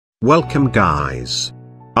Welcome guys.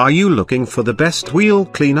 Are you looking for the best wheel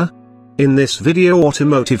cleaner? In this video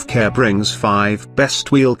Automotive Care brings 5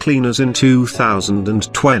 best wheel cleaners in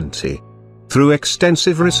 2020. Through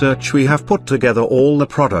extensive research we have put together all the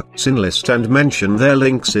products in list and mention their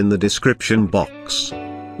links in the description box.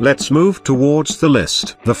 Let's move towards the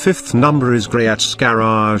list. The 5th number is Griat's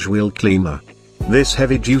Garage Wheel Cleaner. This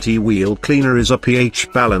heavy-duty wheel cleaner is a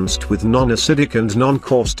pH balanced with non-acidic and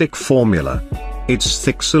non-caustic formula. Its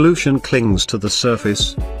thick solution clings to the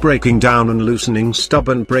surface, breaking down and loosening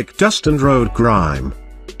stubborn brake dust and road grime.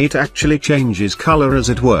 It actually changes color as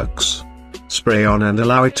it works. Spray on and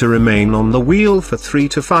allow it to remain on the wheel for 3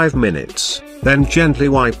 to 5 minutes, then gently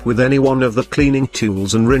wipe with any one of the cleaning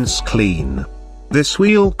tools and rinse clean. This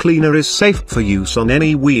wheel cleaner is safe for use on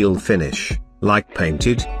any wheel finish, like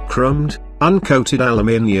painted, chromed, uncoated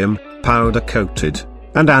aluminium, powder coated,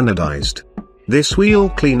 and anodized. This wheel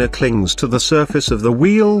cleaner clings to the surface of the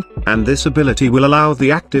wheel, and this ability will allow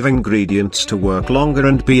the active ingredients to work longer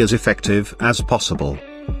and be as effective as possible.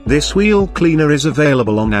 This wheel cleaner is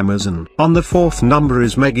available on Amazon. On the 4th number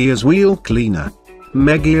is Megia's Wheel Cleaner.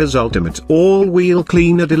 Megia's Ultimate All-Wheel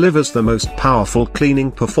Cleaner delivers the most powerful cleaning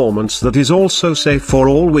performance that is also safe for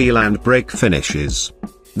all wheel and brake finishes.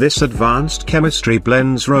 This advanced chemistry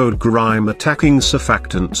blends road grime attacking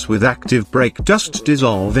surfactants with active brake dust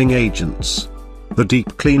dissolving agents. The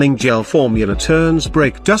deep cleaning gel formula turns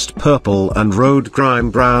brake dust purple and road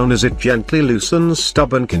grime brown as it gently loosens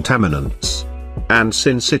stubborn contaminants. And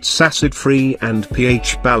since it's acid-free and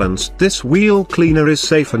pH balanced, this wheel cleaner is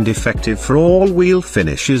safe and effective for all wheel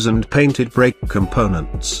finishes and painted brake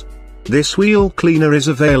components. This wheel cleaner is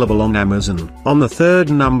available on Amazon. On the 3rd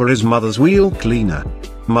number is Mother's Wheel Cleaner.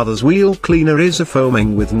 Mother's Wheel Cleaner is a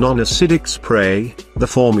foaming with non-acidic spray,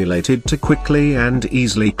 formulated to quickly and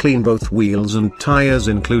easily clean both wheels and tires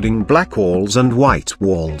including black walls and white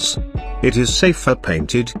walls. It is safe for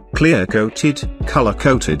painted, clear-coated,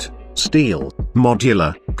 color-coated, steel,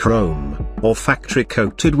 modular, chrome, or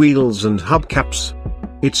factory-coated wheels and hubcaps.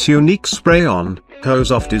 Its unique spray-on,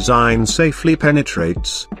 hose-off design safely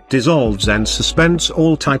penetrates, dissolves and suspends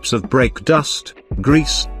all types of brake dust,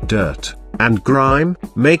 grease, dirt, and grime,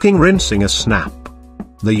 making rinsing a snap.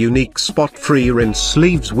 The unique spot-free rinse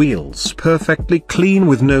leaves wheels perfectly clean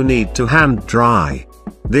with no need to hand dry.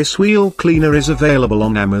 This wheel cleaner is available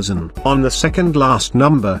on Amazon. On the 2nd last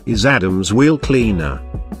number is Adam's Wheel Cleaner.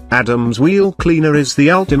 Adam's Wheel Cleaner is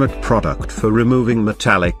the ultimate product for removing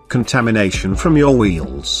metallic contamination from your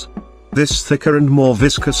wheels. This thicker and more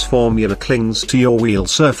viscous formula clings to your wheel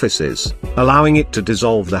surfaces, allowing it to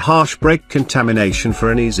dissolve the harsh brake contamination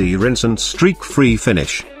for an easy rinse and streak-free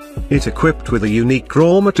finish. It's equipped with a unique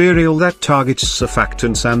raw material that targets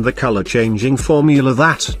surfactants and the color-changing formula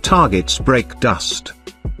that targets brake dust.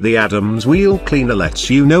 The Adam's Wheel Cleaner lets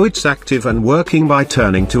you know it's active and working by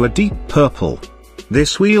turning to a deep purple.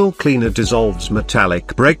 This wheel cleaner dissolves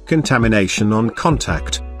metallic brake contamination on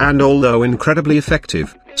contact, and although incredibly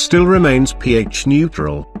effective, still remains pH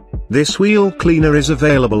neutral. This wheel cleaner is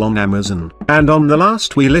available on Amazon. And on the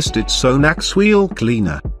last we listed Sonak's Wheel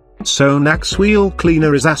Cleaner. Sonak's Wheel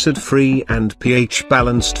Cleaner is acid-free and pH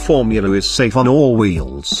balanced formula is safe on all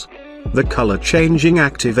wheels. The color changing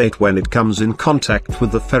activate when it comes in contact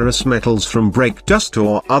with the ferrous metals from brake dust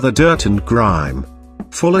or other dirt and grime.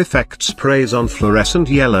 Full effect sprays on fluorescent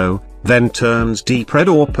yellow, then turns deep red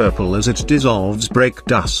or purple as it dissolves brake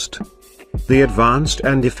dust. The advanced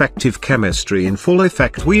and effective chemistry in full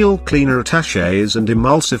effect wheel cleaner attaches and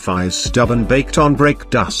emulsifies stubborn baked-on brake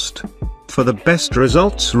dust. For the best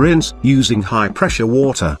results rinse using high-pressure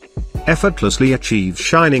water. Effortlessly achieve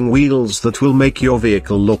shining wheels that will make your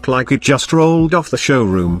vehicle look like it just rolled off the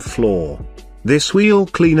showroom floor. This wheel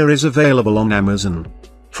cleaner is available on Amazon.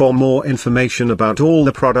 For more information about all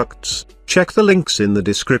the products, check the links in the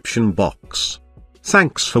description box.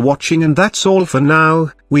 Thanks for watching and that's all for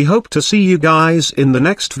now. We hope to see you guys in the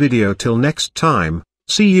next video. Till next time,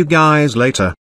 see you guys later.